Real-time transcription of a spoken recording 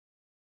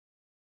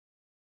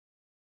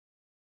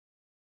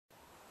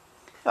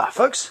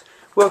Folks,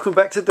 welcome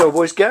back to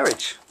Delboy's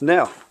Garage.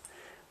 Now,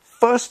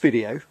 first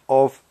video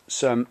of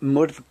some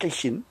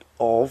modification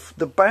of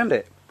the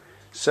Bandit.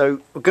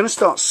 So we're going to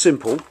start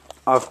simple.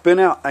 I've been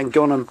out and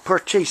gone and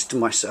purchased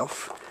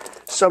myself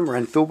some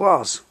Renthal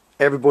bars.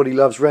 Everybody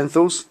loves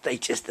Renthals, they're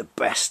just the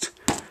best.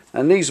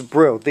 And these are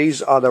brilliant.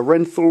 These are the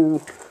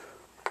Renthal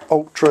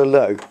Ultra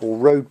Low, or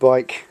road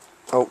bike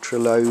ultra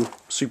low,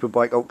 super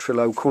bike ultra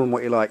low, call them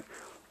what you like.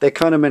 They're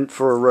kind of meant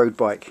for a road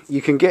bike.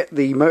 You can get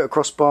the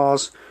motocross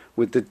bars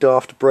with the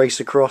daft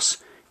brace across,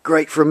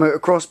 great for a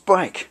motocross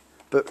bike,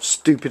 but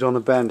stupid on a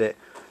Bandit.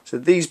 So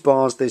these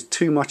bars, there's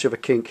too much of a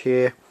kink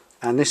here,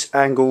 and this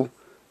angle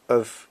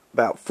of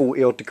about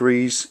 40 odd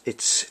degrees,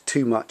 it's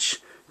too much.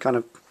 Kind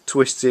of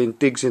twists in,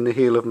 digs in the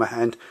heel of my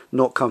hand,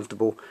 not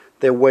comfortable.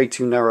 They're way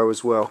too narrow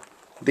as well.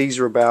 These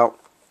are about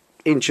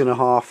 1.5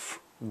 inches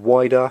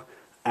wider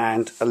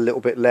and a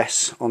little bit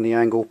less on the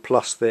angle,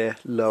 plus they're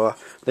lower.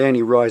 They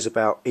only rise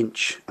about 1.25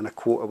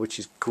 inches, which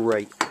is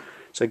great.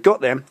 So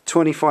got them,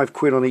 25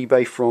 quid on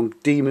eBay from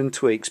Demon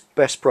Tweaks,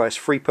 best price,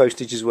 free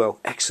postage as well,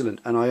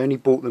 excellent. And I only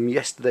bought them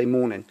yesterday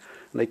morning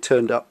and they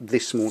turned up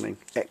this morning.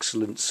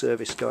 Excellent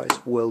service, guys,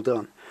 well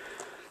done.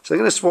 So I'm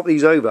going to swap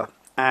these over,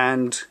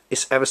 and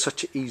it's ever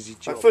such an easy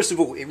job. First of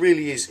all, it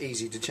really is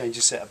easy to change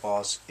a set of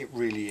bars. It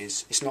really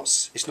is. It's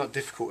not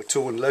difficult at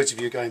all, and loads of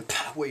you are going,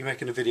 what are you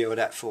making a video of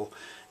that for?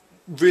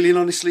 Really and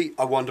honestly,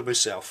 I wonder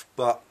myself,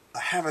 but I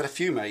have had a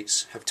few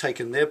mates have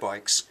taken their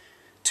bikes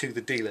to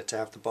the dealer to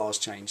have the bars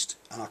changed,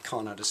 and I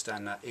can't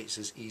understand that. It's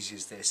as easy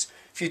as this.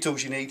 A few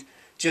tools you need,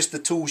 just the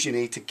tools you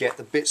need to get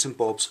the bits and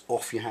bobs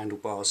off your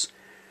handlebars.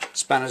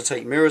 Spanner to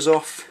take mirrors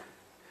off,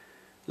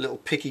 little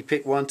picky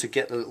pick one to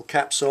get the little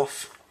caps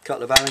off,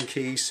 couple of Allen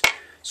keys,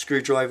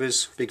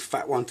 screwdrivers, big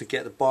fat one to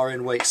get the bar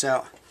end weights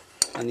out,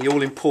 and the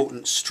all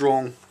important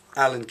strong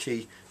Allen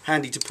key,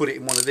 handy to put it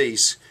in one of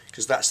these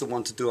because that's the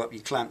one to do up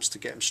your clamps to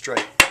get them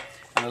straight,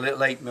 and a little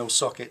 8mm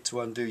socket to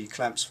undo your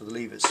clamps for the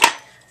levers.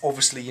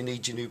 Obviously you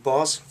need your new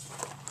bars,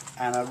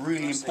 and a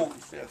really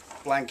important bit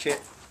of blanket,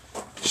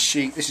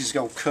 sheet. This is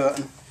old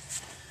curtain,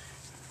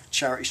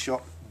 charity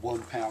shop,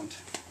 £1.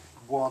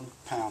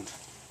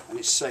 £1, and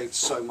it's saved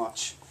so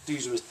much.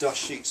 These are as dust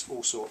sheets,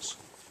 all sorts.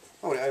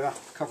 Hold it over,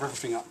 cover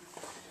everything up.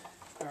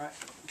 Alright,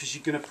 because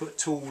you're going to put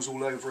tools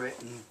all over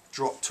it and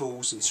drop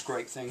tools and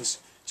scrape things,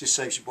 just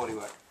saves your body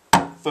work.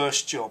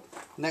 First job.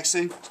 Next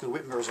thing, it's going to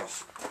whip mirrors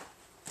off.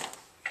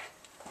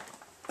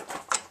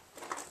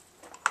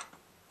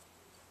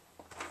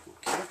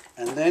 Okay,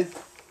 and then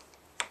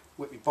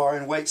whip your bar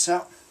end weights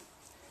out.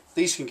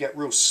 These can get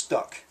real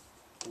stuck.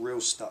 Real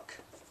stuck.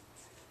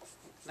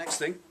 Next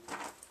thing, I'm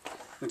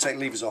going to take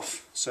levers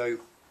off. So,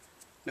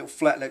 little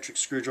flat electric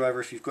screwdriver,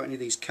 if you've got any of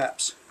these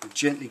caps,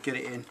 gently get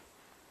it in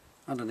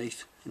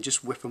underneath and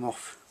just whip them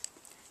off.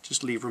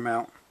 Just lever them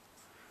out,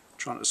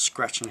 try not to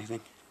scratch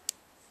anything.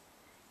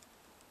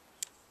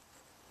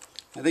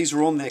 Now these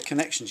are on their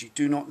connections. You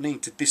do not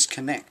need to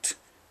disconnect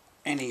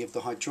any of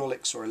the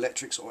hydraulics or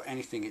electrics or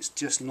anything. It's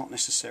just not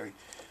necessary.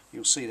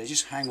 You'll see they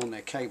just hang on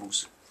their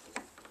cables.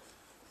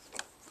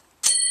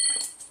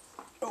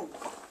 Oh,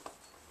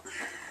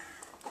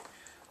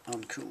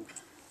 uncool.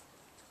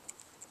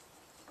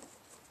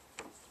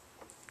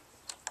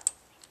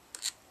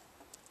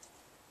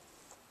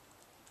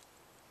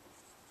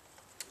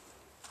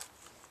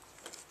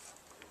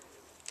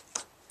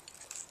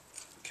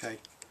 Okay,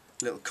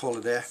 little collar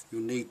there,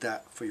 you'll need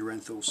that for your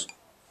Renthals.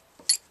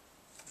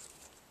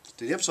 Let's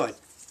do the other side.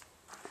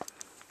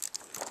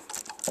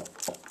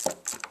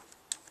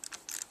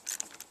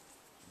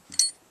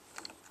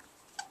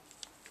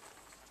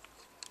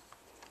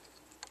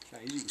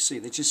 Okay, as you can see,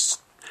 they just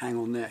hang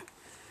on there.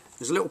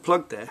 There's a little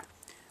plug there,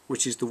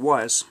 which is the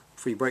wires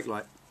for your brake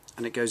light,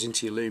 and it goes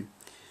into your loom.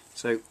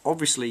 So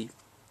obviously,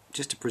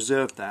 just to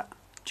preserve that,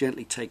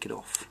 gently take it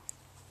off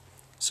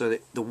so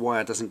that the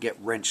wire doesn't get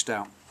wrenched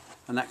out.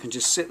 And that can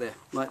just sit there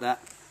like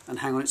that and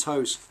hang on its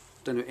hose.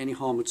 Don't do any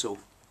harm at all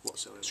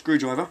whatsoever.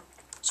 Screwdriver,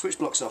 switch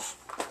blocks off.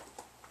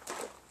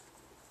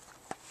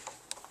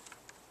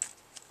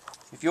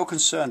 If you're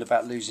concerned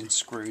about losing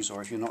screws,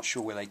 or if you're not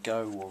sure where they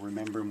go or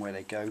remembering where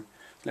they go,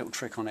 little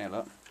trick on here,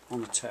 look,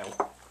 on the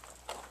tail.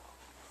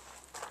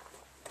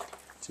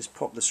 Just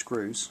pop the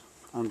screws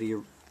under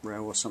your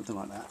rail or something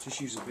like that. Just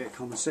use a bit of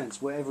common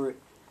sense. Whatever it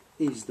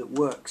is that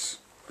works.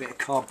 Bit of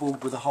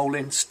cardboard with a hole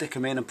in, stick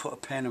them in and put a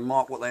pen and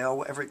mark what they are,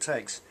 whatever it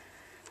takes.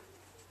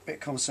 Bit of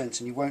common sense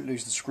and you won't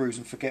lose the screws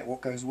and forget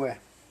what goes where.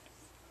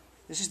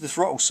 This is the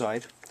throttle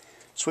side.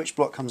 Switch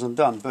block comes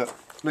undone, but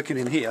looking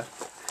in here,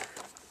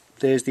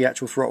 there's the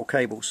actual throttle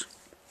cables.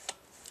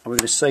 And we're going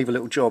to save a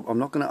little job. I'm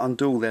not going to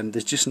undo them,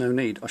 there's just no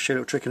need. I'll show you a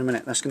little trick in a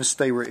minute. That's going to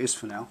stay where it is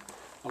for now.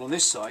 And on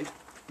this side,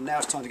 now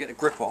it's time to get the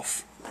grip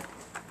off,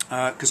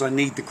 because I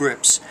need the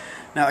grips.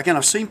 Now again,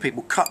 I've seen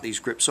people cut these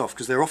grips off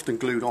because they're often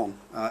glued on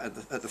at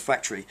the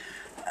factory,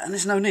 and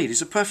there's no need.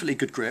 It's a perfectly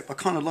good grip. I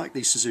kind of like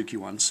these Suzuki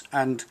ones,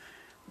 and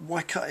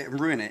why cut it and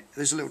ruin it?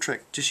 There's a little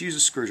trick. Just use a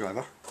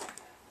screwdriver,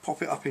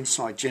 pop it up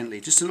inside gently,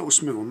 just a little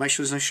swivel, make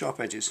sure there's no sharp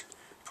edges,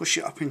 push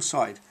it up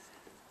inside,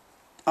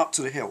 up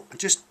to the hilt, and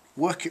just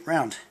work it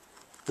round.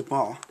 the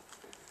bar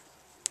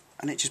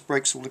and it just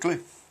breaks all the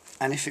glue.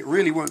 And if it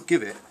really won't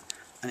give it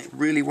and it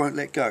really won't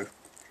let go,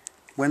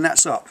 when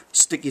that's up,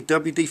 stick your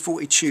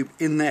WD-40 tube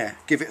in there,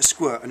 give it a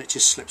squirt, and it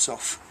just slips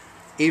off.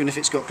 Even if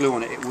it's got glue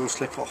on it, it will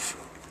slip off.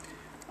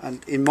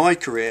 And in my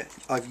career,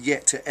 I've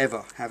yet to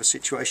ever have a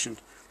situation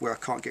where I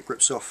can't get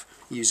grips off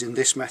using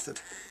this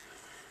method.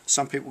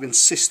 Some people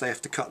insist they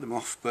have to cut them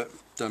off, but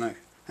don't know.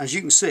 As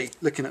you can see,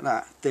 looking at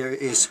that, there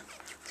it is.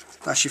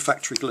 That's your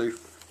factory glue.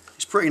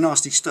 It's pretty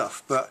nasty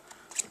stuff, but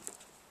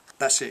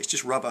that's it. It's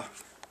just rubber,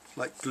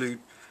 like glue,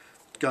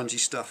 gungy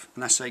stuff,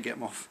 and that's how you get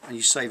them off. And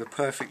you save a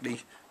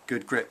perfectly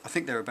good grip. I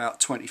think they're about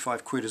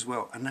 25 quid as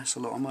well, and that's a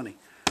lot of money.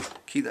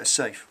 Keep that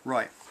safe.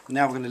 Right,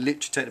 now we're going to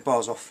literally take the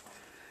bars off.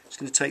 Just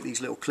going to take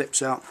these little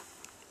clips out,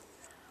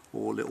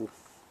 or little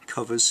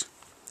covers.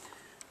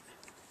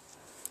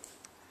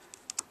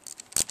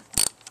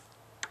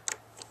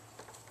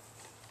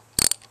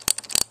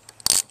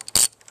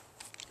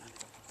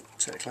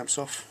 Take the clamps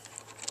off.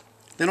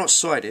 They're not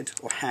sided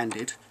or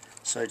handed,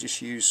 so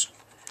just use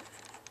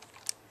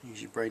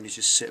your brain to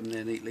just sit them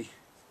there neatly.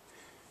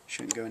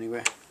 Shouldn't go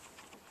anywhere.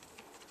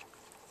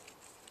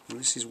 And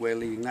this is where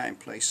leaving that in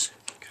place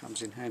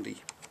comes in handy.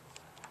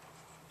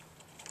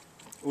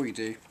 All you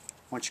do,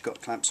 once you've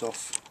got clamps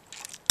off,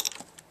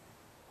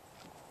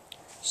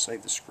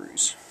 save the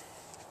screws.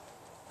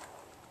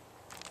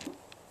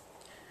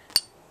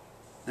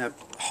 Now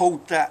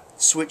hold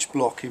that switch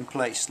block in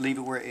place, leave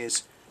it where it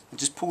is, and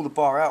just pull the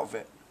bar out of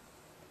it,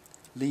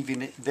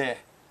 leaving it there.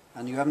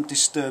 And you haven't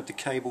disturbed the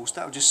cables,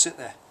 that'll just sit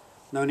there.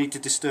 No need to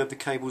disturb the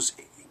cables.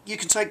 You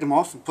can take them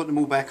off and put them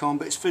all back on,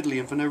 but it's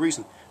fiddly for no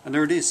reason. And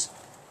there it is.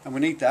 And we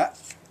need that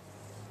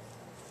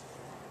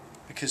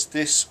because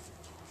this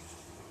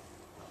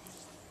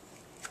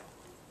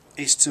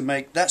is to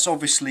make, that's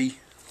obviously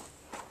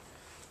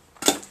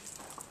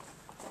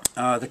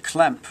the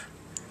clamp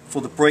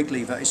for the brake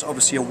lever is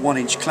obviously a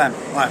 1-inch clamp.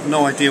 I have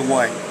no idea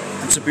why,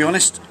 and to be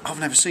honest I've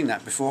never seen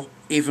that before,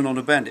 even on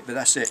a Bandit, but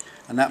that's it,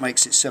 and that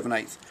makes it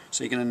 7/8,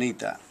 so you're going to need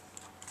that.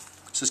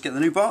 So let's get the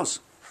new bars.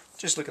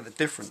 Just look at the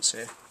difference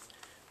here.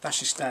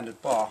 That's your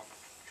standard bar,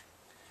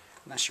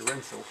 and that's your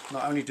Renthal.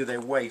 Not only do they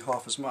weigh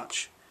half as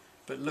much,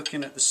 but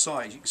looking at the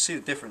size, you can see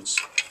the difference.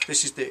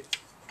 This is the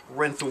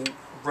Renthal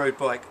road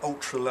bike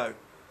ultra low,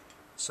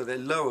 so they're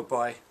lower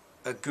by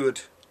a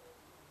good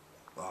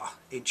 1.5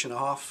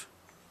 inches.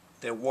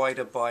 They're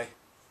wider by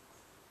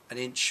 1.25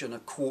 inches,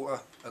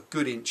 a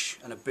good inch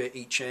and a bit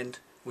each end,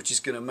 which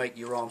is going to make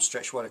your arms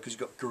stretch wider because you've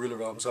got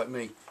gorilla arms like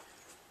me.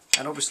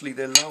 And obviously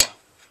they're lower,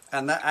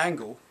 and that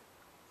angle,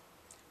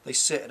 they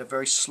sit at a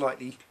very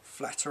slightly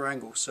flatter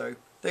angle, so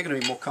they're going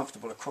to be more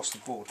comfortable across the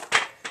board.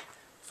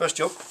 First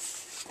job,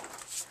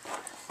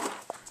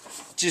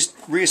 just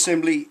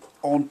reassembly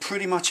on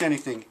pretty much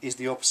anything is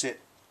the opposite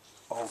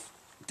of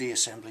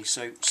deassembly.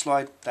 So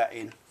slide that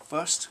in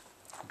first.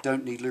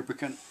 Don't need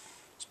lubricant.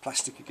 It's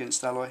plastic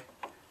against alloy.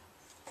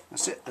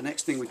 That's it. The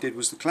next thing we did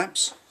was the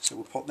clamps, so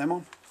we'll pop them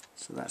on.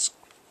 So that's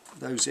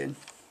those in.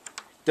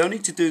 Don't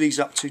need to do these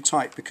up too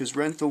tight because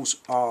Renthals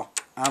are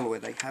alloy.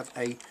 They have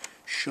a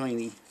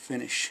shiny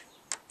finish.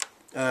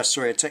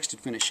 Sorry, a textured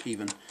finish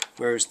even,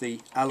 whereas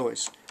the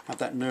alloys have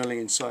that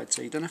knurling inside,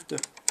 so you don't have to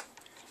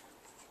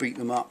beat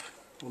them up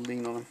or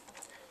lean on them.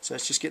 So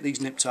let's just get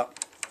these nipped up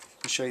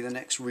and show you the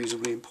next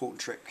reasonably important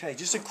trick. Okay,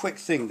 just a quick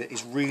thing that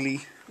is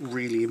really,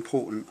 really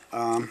important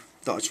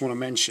that I just want to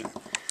mention.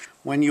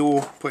 When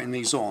you're putting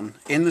these on,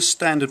 in the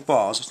standard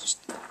bars,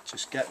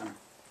 just get them,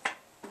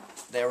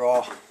 there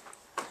are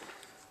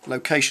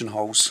location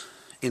holes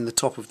in the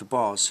top of the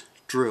bars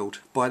drilled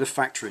by the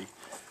factory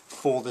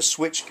for the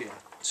switchgear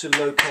to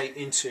locate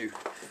into,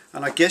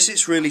 and I guess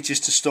it's really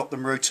just to stop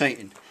them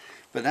rotating,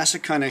 but that's a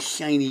kind of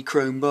shiny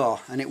chrome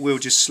bar and it will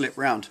just slip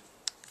round.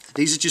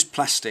 These are just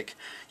plastic.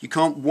 You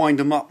can't wind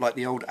them up like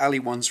the old alley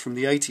ones from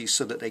the 80s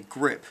so that they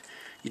grip.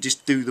 You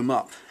just do them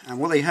up, and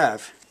what they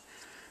have,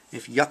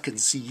 if you can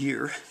see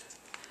here,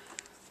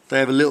 they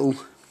have a little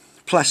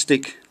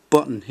plastic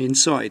button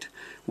inside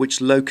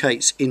which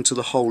locates into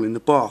the hole in the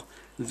bar.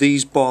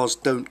 These bars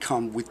don't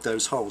come with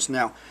those holes.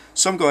 Now,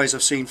 some guys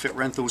I've seen fit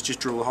Renthals just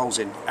drill the holes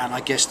in, and I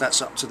guess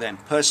that's up to them.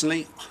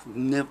 Personally, I'd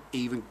never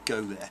even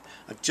go there.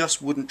 I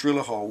just wouldn't drill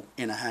a hole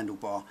in a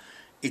handlebar.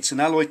 It's an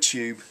alloy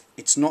tube,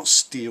 it's not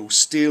steel.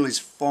 Steel is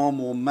far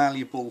more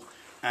malleable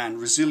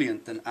and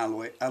resilient than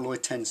alloy. Alloy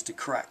tends to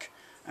crack,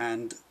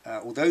 and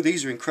although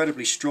these are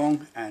incredibly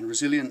strong and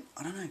resilient,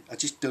 I don't know, I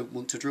just don't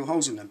want to drill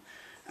holes in them.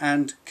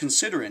 And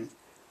considering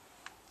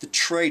the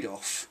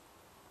trade-off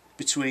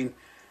between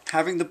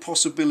having the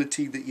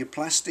possibility that your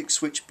plastic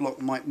switch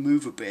block might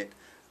move a bit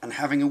and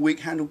having a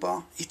weak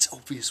handlebar, it's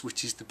obvious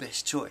which is the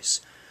best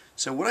choice.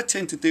 So what I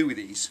tend to do with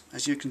these,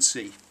 as you can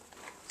see,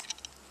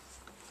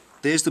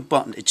 there's the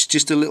button. It's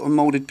just a little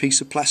moulded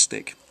piece of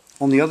plastic.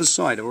 On the other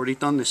side, I've already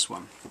done this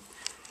one.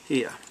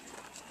 Here,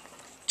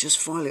 just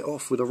file it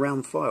off with a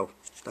round file.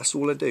 That's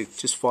all I do.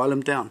 Just file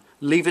them down.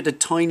 Leave it a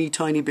tiny,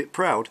 tiny bit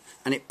proud,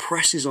 and it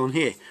presses on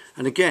here.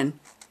 And again,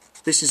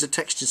 this is a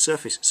textured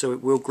surface, so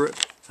it will grip,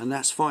 and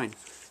that's fine.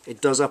 It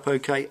does up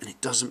okay, and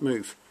it doesn't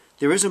move.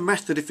 There is a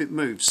method if it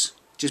moves.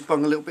 Just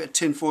bung a little bit of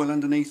tin foil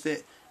underneath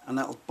it and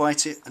that'll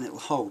bite it and it'll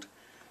hold.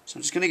 So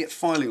I'm just going to get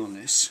filing on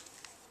this.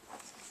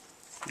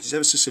 It's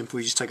ever so simple.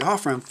 You just take a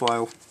half round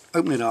file,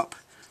 open it up,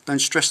 don't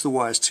stress the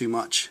wires too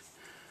much,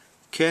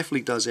 carefully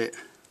does it,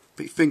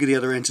 put your finger the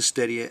other end to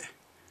steady it,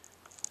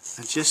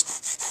 and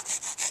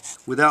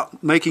just,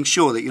 without making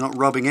sure that you're not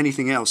rubbing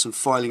anything else and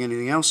filing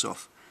anything else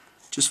off,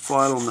 just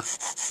file on the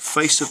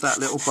face of that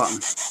little button,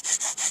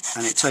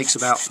 and it takes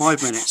about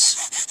 5 minutes.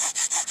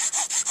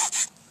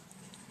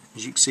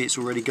 As you can see, it's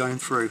already going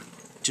through,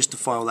 just to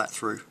file that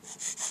through.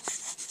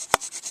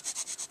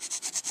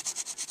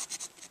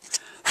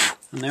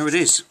 And there it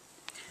is.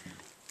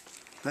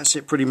 That's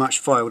it, pretty much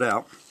filed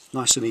out,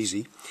 nice and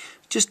easy.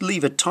 Just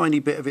leave a tiny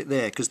bit of it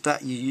there, because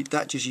that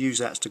just use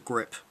that to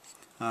grip,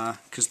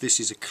 because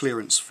this is a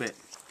clearance fit.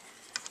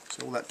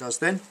 So all that does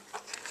then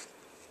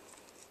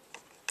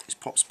is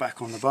pops back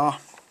on the bar,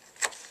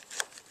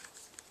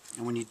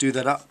 and when you do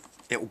that up,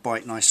 it will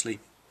bite nicely.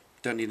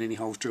 Don't need any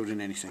holes drilled in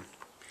anything.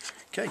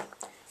 Okay,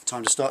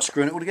 time to start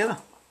screwing it all together.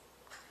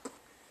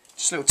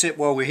 Just a little tip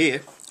while we're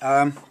here,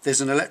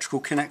 there's an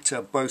electrical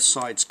connector both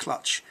sides,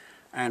 clutch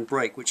and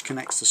brake, which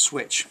connects the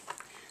switch,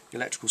 the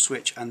electrical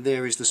switch, and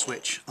there is the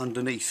switch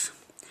underneath.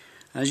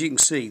 And as you can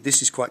see,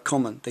 this is quite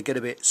common. They get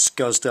a bit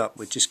scuzzed up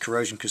with just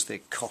corrosion because they're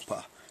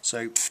copper.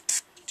 So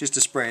just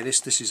to spray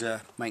this is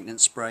a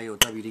maintenance spray or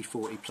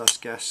WD-40 plus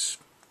gas,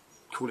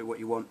 call it what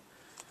you want.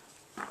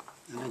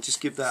 And then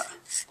just give that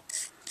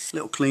a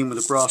little clean with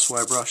a brass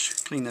wire brush,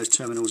 clean those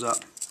terminals up.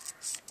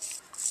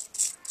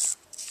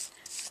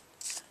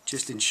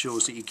 Just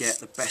ensures that you get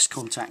the best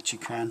contact you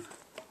can,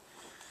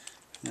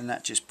 and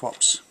that just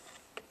pops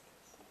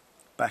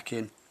back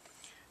in.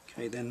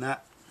 Okay, then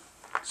that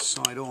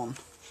side on,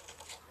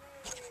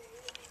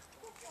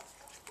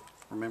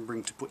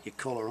 remembering to put your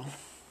collar on.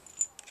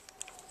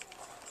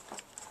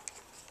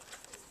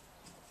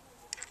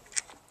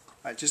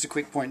 Right, just a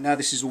quick point, now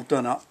this is all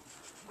done up,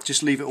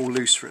 just leave it all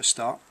loose for a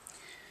start,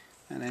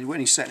 and then when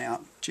you're setting it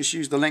up, just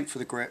use the length of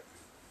the grip.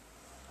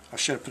 I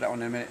should have put that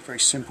on in a minute,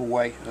 very simple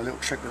way, and a little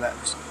trick with that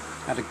is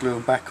how to glue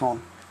them back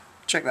on.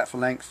 Check that for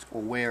length,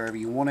 or wherever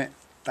you want it,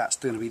 that's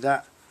going to be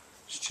that.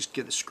 Just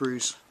get the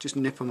screws, just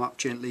nip them up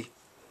gently.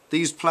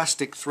 These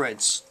plastic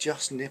threads,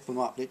 just nip them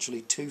up,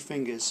 literally 2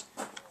 fingers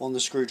on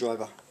the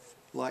screwdriver,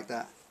 like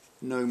that,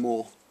 no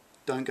more.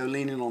 Don't go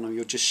leaning on them,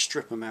 you'll just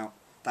strip them out.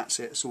 That's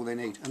it, that's all they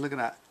need. And look at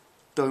that,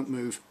 don't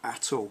move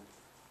at all.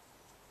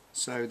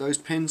 So those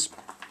pins,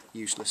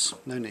 useless,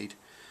 no need.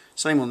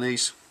 Same on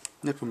these.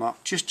 Nip them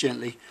up just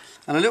gently.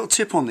 And a little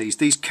tip on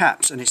these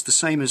caps, and it's the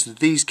same as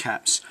these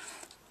caps.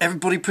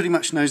 Everybody pretty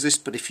much knows this,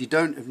 but if you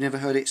don't, have never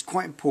heard it, it's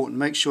quite important.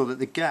 Make sure that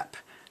the gap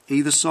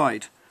either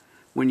side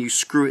when you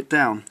screw it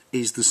down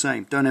is the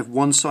same. Don't have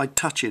one side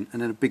touching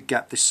and then a big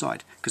gap this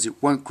side, because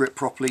it won't grip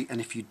properly, and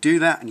if you do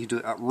that and you do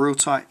it up real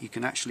tight, you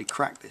can actually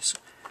crack this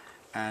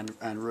and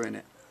ruin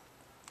it.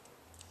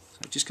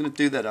 So I'm just going to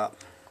do that up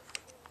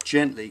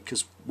gently,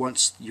 because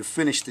once you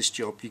finish this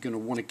job, you're going to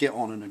want to get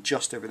on and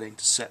adjust everything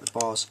to set the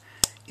bars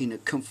in a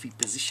comfy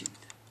position.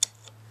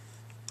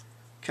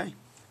 Okay,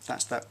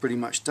 that's that pretty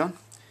much done.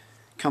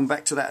 Come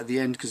back to that at the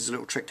end, because there's a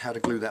little trick to how to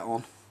glue that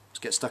on. Let's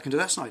get stuck into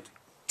that side.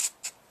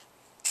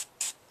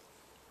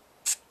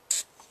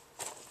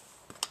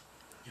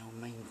 Your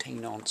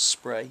maintenance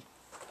spray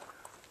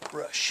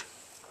brush.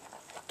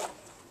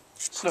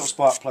 It's a little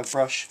spark plug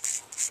brush.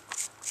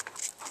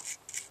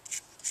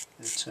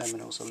 The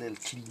terminal's a little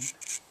clean.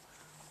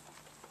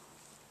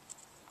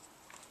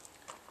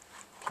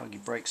 Plug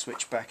your brake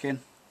switch back in.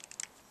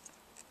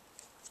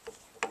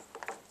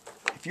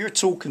 If you're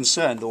at all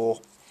concerned or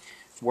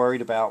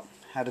worried about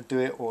how to do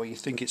it, or you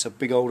think it's a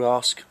big old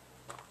ask,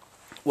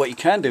 what you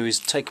can do is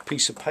take a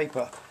piece of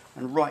paper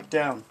and write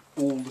down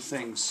all the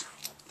things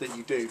that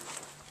you do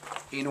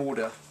in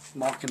order,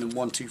 marking them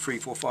 1, 2, 3,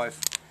 4, 5.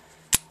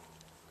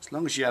 As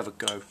long as you have a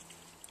go,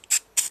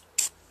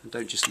 and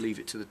don't just leave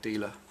it to the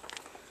dealer.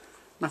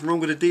 Nothing wrong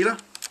with a dealer,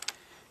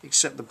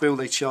 except the bill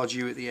they charge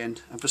you at the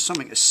end. And for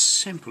something as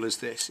simple as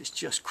this, it's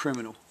just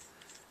criminal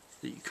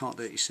that you can't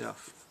do it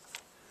yourself.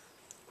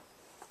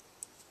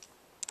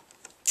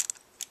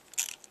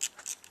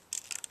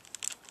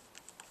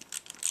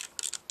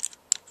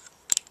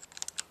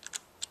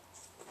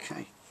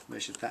 Okay,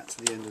 measured that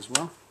to the end as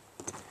well.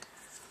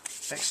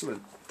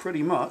 Excellent.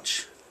 Pretty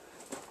much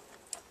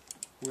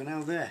we're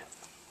now there.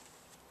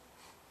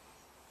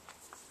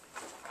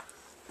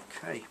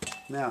 Okay,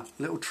 now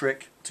little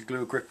trick to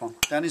glue a grip on.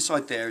 Down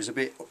inside there is a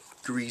bit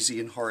greasy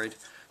and horrid,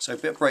 so a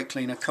bit of brake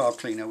cleaner, carb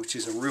cleaner, which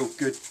is a real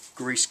good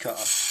grease cutter.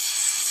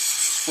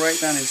 Spray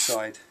it down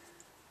inside,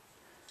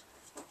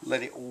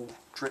 let it all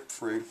drip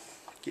through,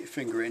 get your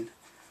finger in,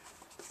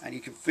 and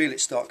you can feel it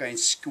start going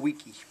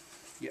squeaky.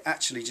 You're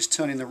actually just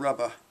turning the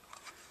rubber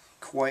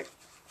quite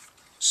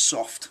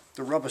soft.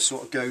 The rubber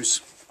sort of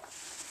goes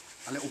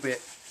a little bit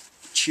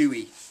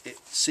chewy. It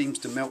seems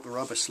to melt the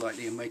rubber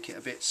slightly and make it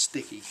a bit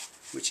sticky,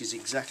 which is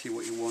exactly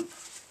what you want.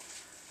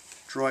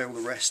 Dry all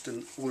the rest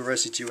and all the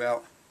residue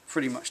out.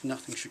 Pretty much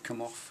nothing should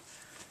come off.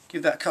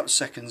 Give that a couple of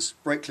seconds.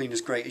 Brake cleaner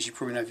is great, as you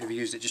probably know if you've ever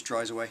used it, it just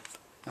dries away.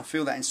 Now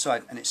feel that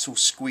inside, and it sort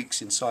of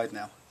squeaks inside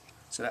now.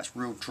 So that's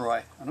real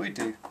dry. And all you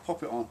do,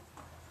 pop it on,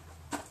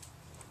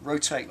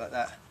 rotate like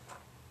that,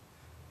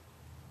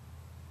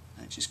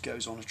 and it just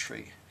goes on a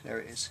treat. There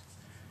it is.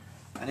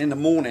 And in the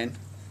morning,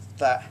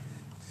 that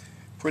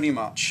pretty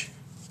much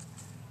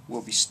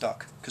will be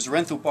stuck, because the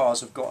Renthal bars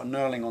have got a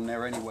knurling on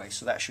there anyway,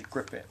 so that should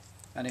grip it.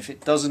 And if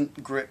it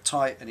doesn't grip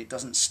tight and it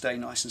doesn't stay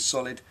nice and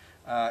solid,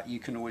 you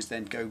can always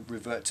then go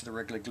revert to the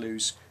regular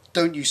glues.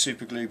 Don't use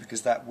super glue,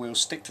 because that will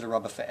stick to the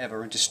rubber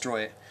forever and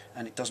destroy it,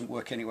 and it doesn't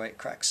work anyway, it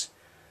cracks.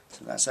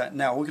 So that's that.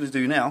 Now what we're going to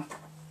do now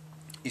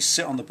is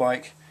sit on the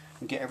bike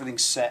and get everything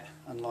set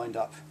and lined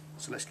up.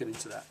 So let's get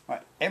into that.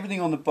 Right,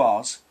 everything on the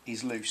bars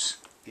is loose.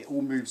 It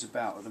all moves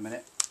about at the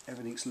minute.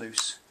 Everything's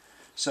loose.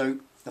 So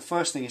the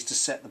first thing is to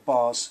set the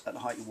bars at the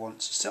height you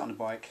want. So sit on the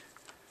bike,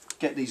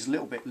 get these a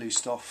little bit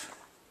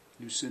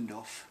loosened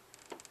off,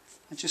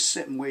 and just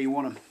set them where you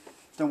want them.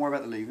 Don't worry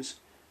about the levers,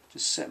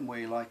 just set them where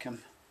you like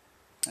them.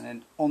 And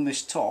then on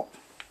this top,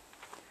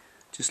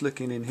 just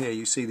looking in here,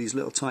 you see these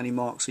little tiny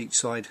marks each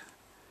side,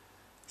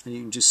 and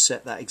you can just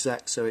set that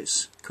exact so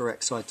it's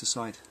correct side to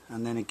side.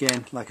 And then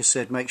again, like I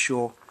said, make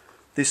sure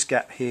this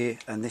gap here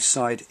and this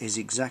side is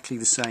exactly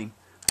the same,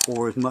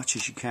 or as much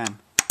as you can.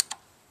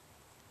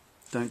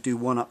 Don't do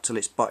one up till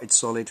it's butted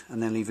solid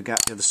and then leave a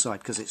gap the other side,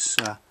 because it's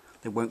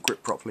they won't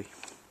grip properly.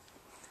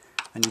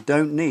 And you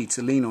don't need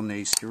to lean on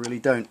these, you really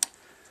don't,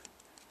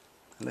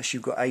 unless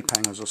you've got ape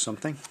hangers or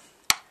something.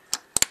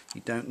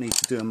 You don't need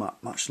to do them up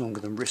much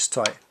longer than wrist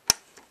tight.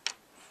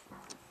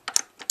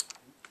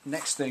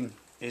 Next thing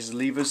is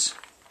levers.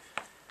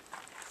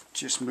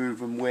 Just move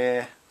them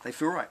where they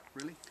feel right,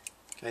 really.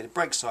 Okay, the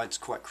brake side's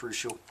quite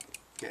crucial,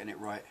 getting it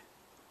right.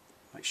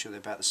 Make sure they're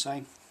about the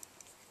same.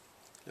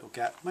 Little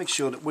gap. Make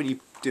sure that when you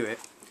do it,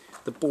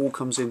 the ball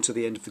comes into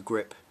the end of the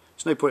grip.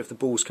 There's no point if the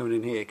ball's coming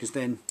in here, because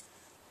then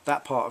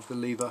that part of the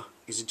lever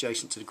is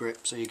adjacent to the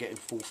grip, so you're getting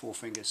full 4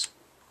 fingers.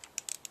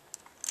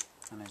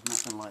 And there's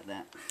nothing like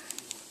that.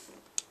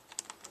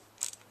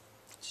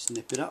 Just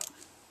nip it up.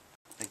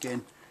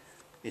 Again,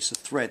 it's a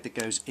thread that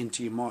goes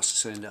into your master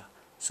cylinder.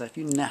 So if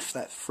you naff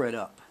that thread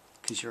up,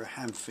 because you're a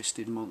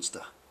ham-fisted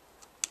monster,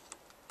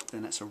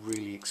 then that's a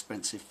really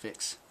expensive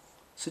fix.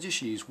 So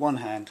just use one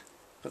hand,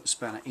 put the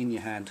spanner in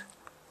your hand,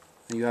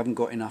 and you haven't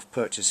got enough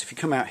purchase. If you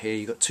come out here,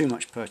 you've got too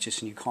much purchase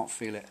and you can't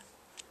feel it.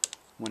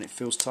 When it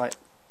feels tight,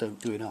 don't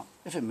do it up.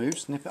 If it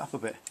moves, nip it up a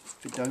bit.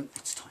 If it don't,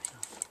 it's tight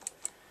enough.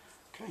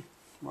 Okay,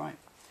 right.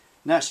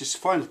 Now it's just a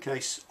final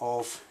case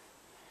of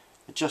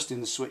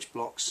adjusting the switch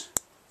blocks,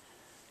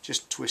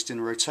 just twisting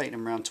and rotating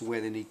them around to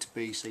where they need to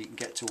be, so you can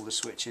get to all the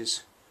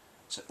switches,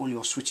 so all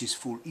your switches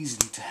fall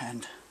easily to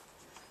hand,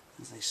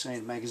 as they say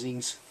in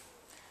magazines.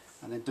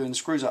 And then doing the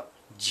screws up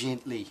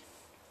gently.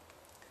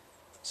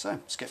 So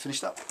let's get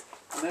finished up.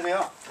 And there they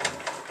are.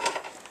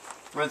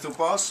 Renthal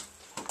bars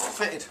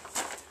fitted.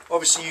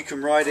 Obviously you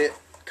can ride it,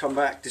 come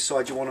back,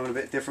 decide you want them a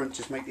bit different,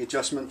 just make the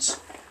adjustments.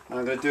 And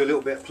I'm going to do a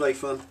little bit of play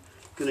fun.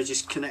 I'm going to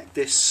just connect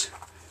this,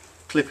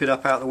 clip it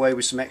up out of the way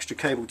with some extra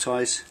cable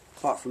ties.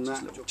 Apart from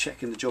that,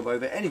 checking the job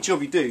over. Any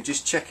job you do,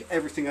 just check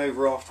everything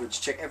over afterwards.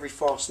 Check every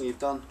fastener you've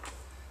done.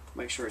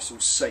 Make sure it's all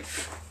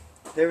safe.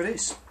 There it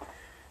is.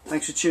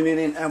 Thanks for tuning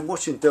in and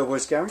watching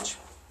Delboy's Garage.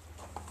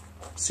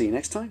 See you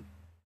next time.